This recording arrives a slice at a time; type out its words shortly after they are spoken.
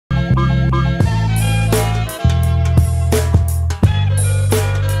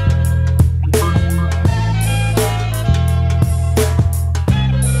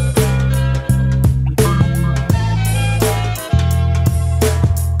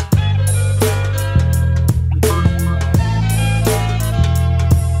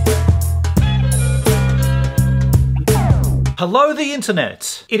Hello the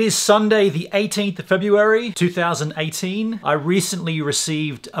internet! It is Sunday the 18th of February 2018. I recently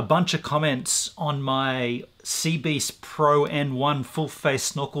received a bunch of comments on my Seabeast Pro N1 full face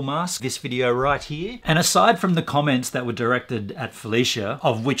snorkel mask, this video right here. And aside from the comments that were directed at Felicia,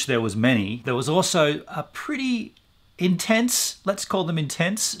 of which there was many, there was also a pretty intense, let's call them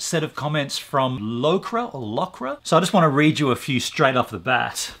intense, set of comments from Lokra. So I just want to read you a few straight off the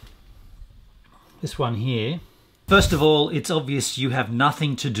bat. This one here. First of all, it's obvious you have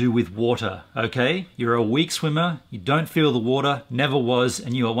nothing to do with water, okay? You're a weak swimmer, you don't feel the water, never was,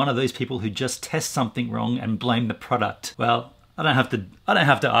 and you are one of those people who just test something wrong and blame the product. Well, I don't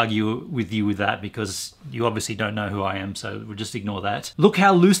have to argue with you with that because you obviously don't know who I am, so we'll just ignore that. Look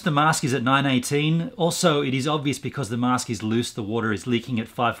how loose the mask is at 918. Also, it is obvious because the mask is loose, the water is leaking at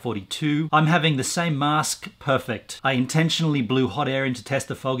 542. I'm having the same mask, perfect. I intentionally blew hot air in to test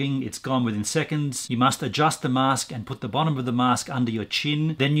the fogging. It's gone within seconds. You must adjust the mask and put the bottom of the mask under your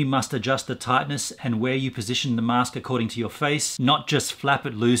chin. Then you must adjust the tightness and where you position the mask according to your face, not just flap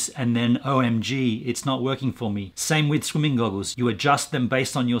it loose and then OMG, it's not working for me. Same with swimming goggles. You adjust them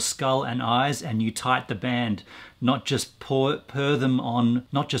based on your skull and eyes and you tight the band, not just put them on,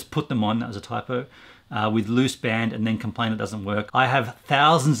 that was a typo, with loose band and then complain it doesn't work. I have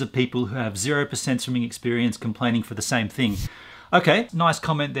thousands of people who have 0% swimming experience complaining for the same thing. Okay, nice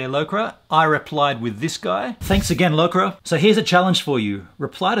comment there, Lokra. I replied with this guy. Thanks again, Lokra. So here's a challenge for you.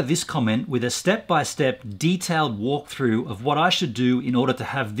 Reply to this comment with a step-by-step detailed walkthrough of what I should do in order to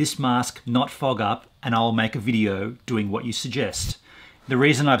have this mask not fog up, and I'll make a video doing what you suggest. The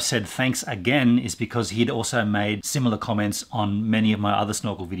reason I've said thanks again is because he'd also made similar comments on many of my other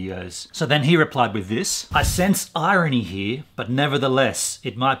snorkel videos. So then he replied with this. I sense irony here, but nevertheless,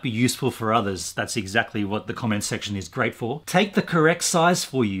 it might be useful for others. That's exactly what the comment section is great for. Take the correct size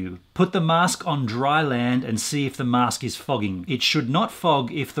for you. Put the mask on dry land and see if the mask is fogging. It should not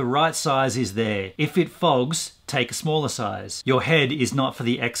fog if the right size is there. If it fogs, take a smaller size. Your head is not for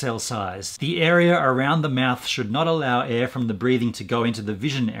the XL size. The area around the mouth should not allow air from the breathing to go into the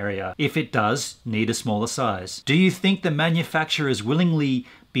vision area. If it does, need a smaller size. Do you think the manufacturers willingly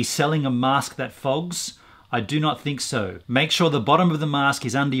be selling a mask that fogs? I do not think so. Make sure the bottom of the mask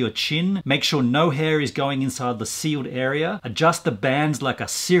is under your chin. Make sure no hair is going inside the sealed area. Adjust the bands like a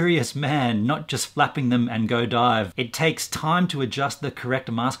serious man, not just flapping them and go dive. It takes time to adjust the correct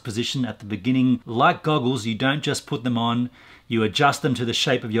mask position at the beginning. Like goggles, you don't just put them on, you adjust them to the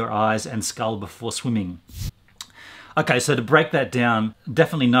shape of your eyes and skull before swimming. Okay, so to break that down,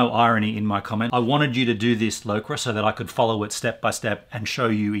 definitely no irony in my comment. I wanted you to do this, Lokra, so that I could follow it step by step and show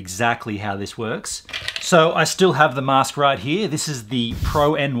you exactly how this works. So I still have the mask right here. This is the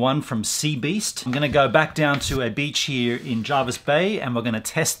Pro N1 from Seabeast. I'm gonna go back down to a beach here in Jervis Bay and we're gonna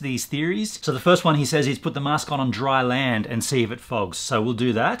test these theories. So the first one he says is put the mask on dry land and see if it fogs. So we'll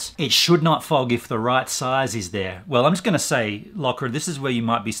do that. It should not fog if the right size is there. Well, I'm just gonna say, Lokra, this is where you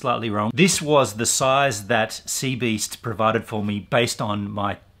might be slightly wrong. This was the size that Seabeast provided for me based on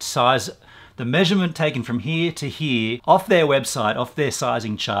my size. The measurement taken from here to here off their website, off their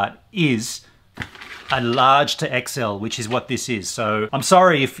sizing chart, is a large to XL, which is what this is. So I'm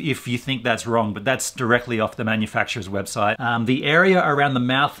sorry if you think that's wrong, but that's directly off the manufacturer's website. The area around the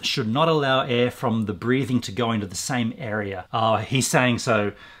mouth should not allow air from the breathing to go into the same area. He's saying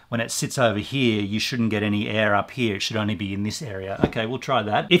so when it sits over here, you shouldn't get any air up here. It should only be in this area. Okay, we'll try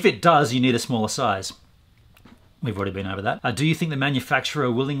that. If it does, you need a smaller size. We've already been over that. Do you think the manufacturer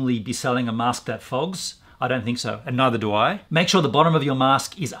will willingly be selling a mask that fogs? I don't think so, and neither do I. Make sure the bottom of your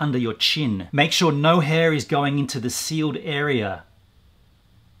mask is under your chin. Make sure no hair is going into the sealed area.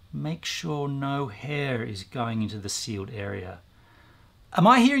 Make sure no hair is going into the sealed area. Am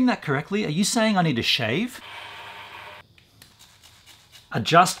I hearing that correctly? Are you saying I need to shave?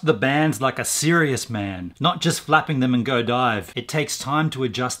 Adjust the bands like a serious man, not just flapping them and go dive. It takes time to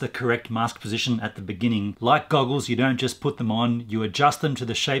adjust the correct mask position at the beginning. Like goggles, you don't just put them on, you adjust them to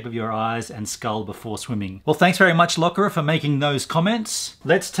the shape of your eyes and skull before swimming. Well, thanks very much, Lokra, for making those comments.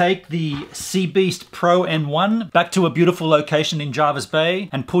 Let's take the Seabeast Pro N1 back to a beautiful location in Jervis Bay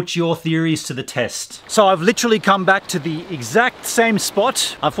and put your theories to the test. So I've literally come back to the exact same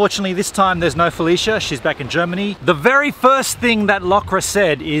spot. Unfortunately, this time there's no Felicia. She's back in Germany. The very first thing that Lokra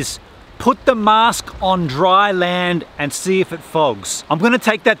said is put the mask on dry land and see if it fogs. I'm gonna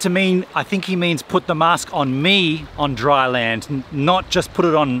take that to mean, I think he means put the mask on me on dry land, not just put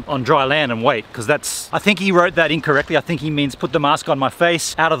it on dry land and wait, because I think he wrote that incorrectly. I think he means put the mask on my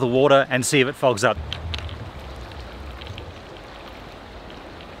face, out of the water, and see if it fogs up.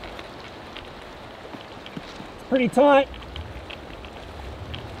 Pretty tight.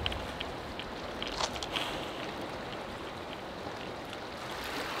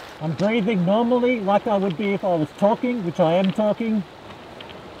 I'm breathing normally like I would be if I was talking, which I am talking.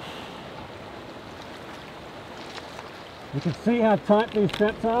 You can see how tight these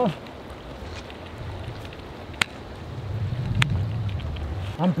straps are.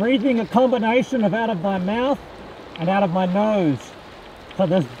 I'm breathing a combination of out of my mouth and out of my nose. So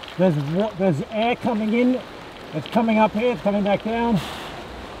there's air coming in, it's coming up here, it's coming back down.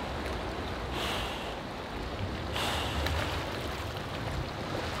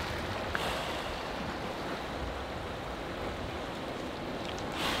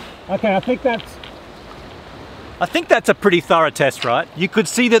 Okay, I think that's a pretty thorough test, right? You could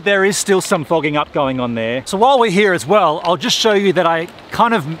see that there is still some fogging up going on there. So while we're here as well, I'll just show you that I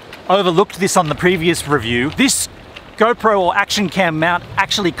kind of overlooked this on the previous review. This GoPro or action cam mount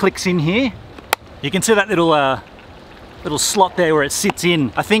actually clicks in here. You can see that little slot there where it sits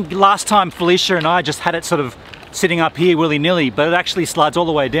in. I think last time Felicia and I just had it sort of sitting up here willy-nilly, but it actually slides all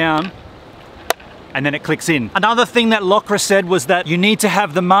the way down and then it clicks in. Another thing that Locra said was that you need to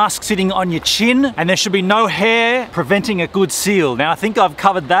have the mask sitting on your chin and there should be no hair preventing a good seal. Now I think I've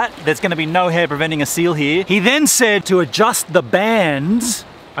covered that. There's going to be no hair preventing a seal here. He then said to adjust the bands,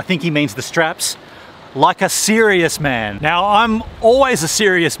 I think he means the straps, like a serious man. Now I'm always a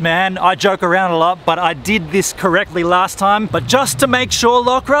serious man, I joke around a lot, but I did this correctly last time. But just to make sure,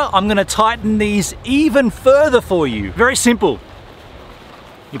 Locra, I'm going to tighten these even further for you. Very simple.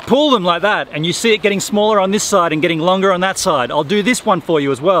 You pull them like that and you see it getting smaller on this side and getting longer on that side. I'll do this one for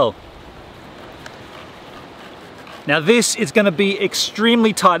you as well. Now this is going to be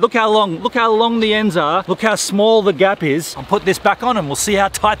extremely tight. Look how long the ends are. Look how small the gap is. I'll put this back on and we'll see how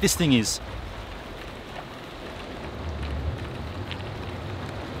tight this thing is.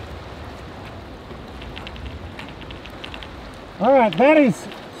 all right, that is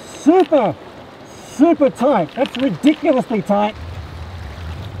super tight. That's ridiculously tight.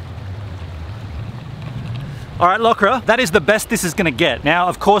 All right, Locra, that is the best this is gonna get. Now,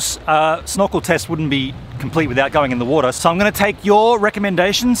 of course, snorkel test wouldn't be complete without going in the water. So I'm gonna take your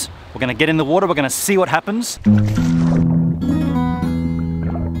recommendations. We're gonna get in the water, we're gonna see what happens.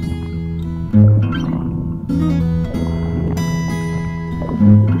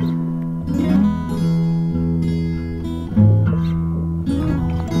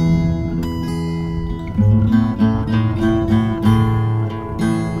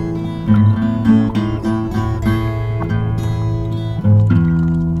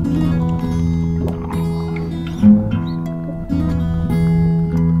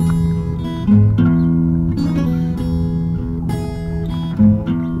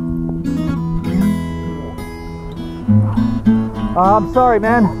 I'm sorry,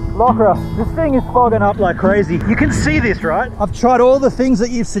 man. Locra, this thing is fogging up like crazy. You can see this, right? I've tried all the things that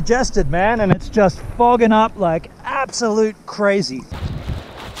you've suggested, man, and it's just fogging up like absolute crazy.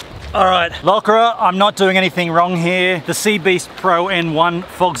 All right, Locra, I'm not doing anything wrong here. The Seabeast Pro N1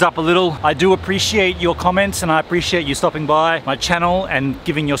 fogs up a little. I do appreciate your comments and I appreciate you stopping by my channel and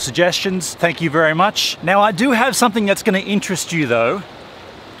giving your suggestions. Thank you very much. Now, I do have something that's gonna interest you though.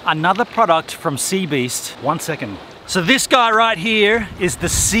 Another product from Seabeast. One second. So this guy right here is the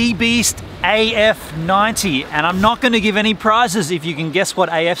Seabeast AF90, and I'm not going to give any prizes if you can guess what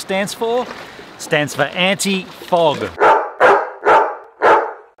AF stands for. It stands for anti-fog.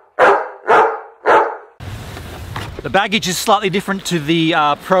 The baggage is slightly different to the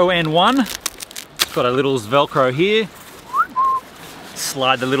Pro N1. It's got a little Velcro here.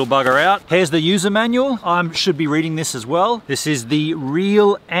 Slide the little bugger out. Here's the user manual. I should be reading this as well. This is the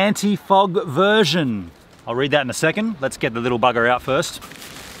real anti-fog version. I'll read that in a second. Let's get the little bugger out first.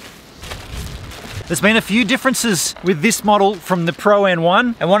 There's been a few differences with this model from the Pro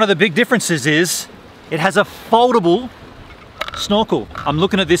N1, and one of the big differences is it has a foldable snorkel. I'm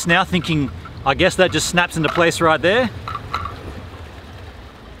looking at this now thinking, I guess that just snaps into place right there.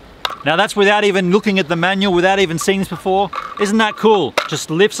 Now that's without even looking at the manual, without even seeing this before. Isn't that cool?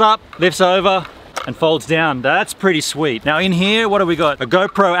 Just lifts up, lifts over, and folds down. That's pretty sweet. Now in here, what do we got? A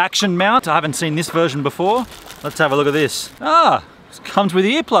GoPro action mount. I haven't seen this version before. Let's have a look at this. Ah, it comes with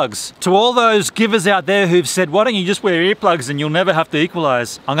earplugs. To all those givers out there who've said, why don't you just wear earplugs and you'll never have to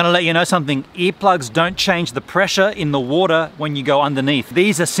equalize? I'm gonna let you know something. Earplugs don't change the pressure in the water when you go underneath.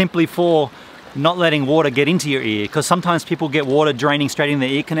 These are simply for not letting water get into your ear, because sometimes people get water draining straight in their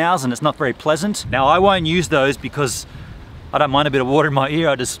ear canals and it's not very pleasant. Now I won't use those because I don't mind a bit of water in my ear.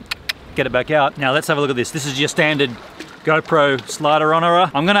 I just get it back out. Now let's have a look at this. This is your standard GoPro slider on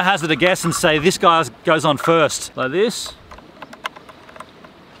her. I'm gonna hazard a guess and say this guy goes on first, like this.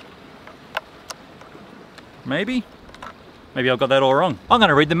 Maybe I've got that all wrong. I'm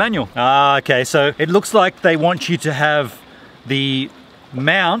gonna read the manual. Ah, okay, so it looks like they want you to have the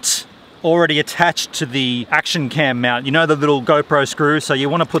mount already attached to the action cam mount. You know, the little GoPro screw, so you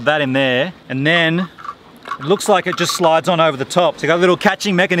want to put that in there, and then it looks like it just slides on over the top. So you got a little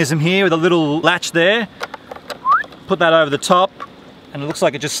catching mechanism here with a little latch there. Put that over the top, and it looks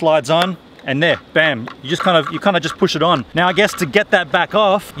like it just slides on, and there, bam. You kind of just push it on. Now I guess to get that back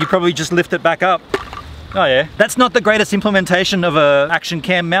off, you probably just lift it back up. Oh yeah. That's not the greatest implementation of a action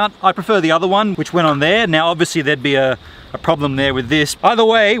cam mount. I prefer the other one, which went on there. Now obviously there'd be a problem there with this. Either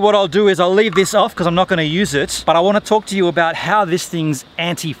way, what I'll do is I'll leave this off because I'm not going to use it, but I want to talk to you about how this thing's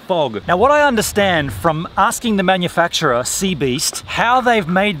anti-fog. Now what I understand from asking the manufacturer, Seabeast, how they've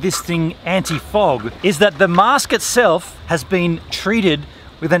made this thing anti-fog is that the mask itself has been treated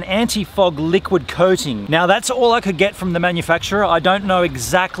with an anti-fog liquid coating. Now that's all I could get from the manufacturer. I don't know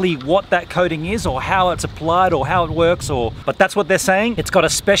exactly what that coating is or how it's applied or how it works, but that's what they're saying. It's got a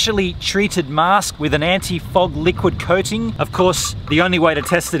specially treated mask with an anti-fog liquid coating. Of course, the only way to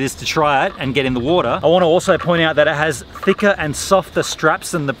test it is to try it and get in the water. I want to also point out that it has thicker and softer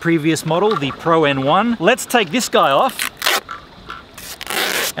straps than the previous model, the Pro N1. Let's take this guy off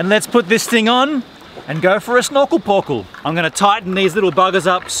and let's put this thing on and go for a snorkel porkel. I'm gonna tighten these little buggers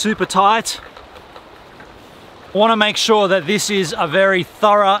up super tight. I wanna make sure that this is a very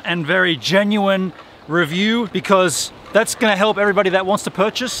thorough and very genuine review because that's gonna help everybody that wants to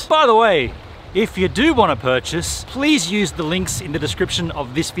purchase. By the way, if you do want to purchase, please use the links in the description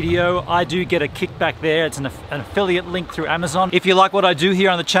of this video. I do get a kickback there. It's an affiliate link through Amazon. If you like what I do here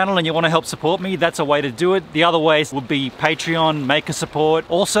on the channel and you want to help support me, that's a way to do it. The other ways would be Patreon, maker support,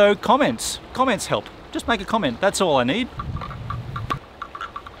 also comments. Comments help. Just make a comment. That's all I need.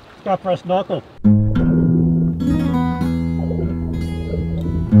 Let's go for a snorkel.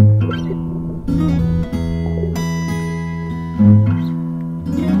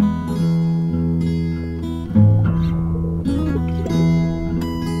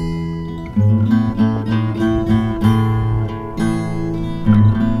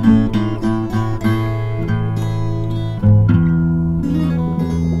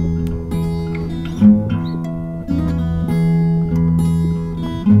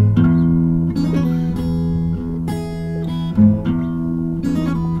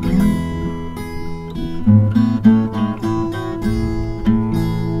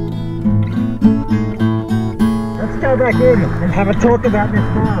 Go back in and have a talk about this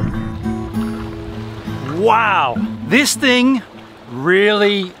mask. Wow, this thing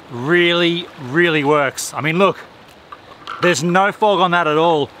really works. I mean, look, there's no fog on that at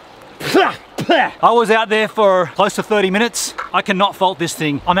all. I was out there for close to 30 minutes. I cannot fault this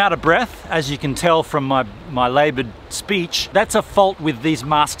thing. I'm out of breath, as you can tell from my labored speech. That's a fault with these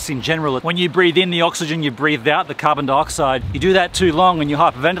masks in general. When you breathe in the oxygen, you breathe out the carbon dioxide. You do that too long and you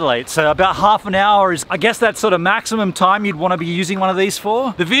hyperventilate. So about half an hour is, I guess, that sort of maximum time you'd want to be using one of these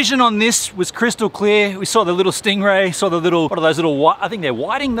for. The vision on this was crystal clear. We saw the little stingray, saw the little, what are those little, I think they're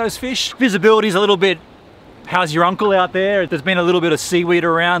whiting, those fish. Visibility's a little bit, how's your uncle out there? There's been a little bit of seaweed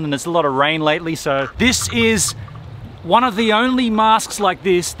around and there's a lot of rain lately, so this is one of the only masks like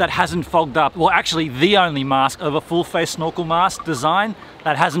this that hasn't fogged up. Well, actually the only mask of a full face snorkel mask design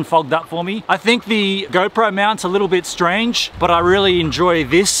that hasn't fogged up for me. I think the GoPro mount's a little bit strange, but I really enjoy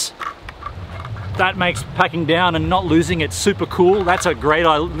this. That makes packing down and not losing it super cool. That's a great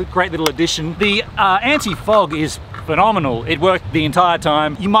little addition. The anti-fog is phenomenal. It worked the entire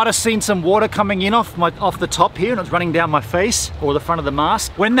time. You might have seen some water coming in off the top here, and it's running down my face or the front of the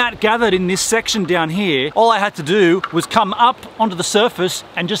mask. When that gathered in this section down here, all I had to do was come up onto the surface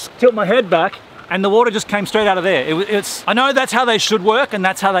and just tilt my head back, and the water just came straight out of there. I know that's how they should work, and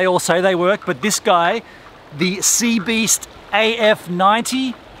that's how they all say they work, but this guy, the Seabeast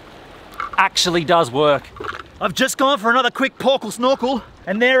AF90, actually does work. I've just gone for another quick porkel snorkel,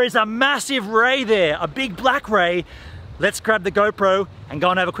 and there is a massive ray there, a big black ray. Let's grab the GoPro and go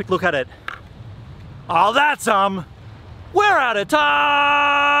and have a quick look at it. Oh, that's we're out of time,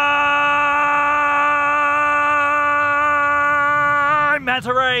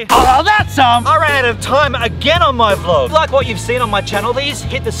 Manta Ray. Oh, that's I ran out of time again on my vlog. If you like what you've seen on my channel, please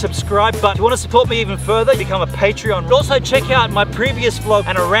hit the subscribe button. If you want to support me even further, become a Patreon. Also check out my previous vlog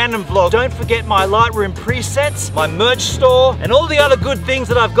and a random vlog. Don't forget my Lightroom presets, my merch store, and all the other good things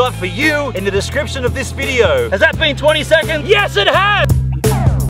that I've got for you in the description of this video. Has that been 20 seconds? Yes, it has!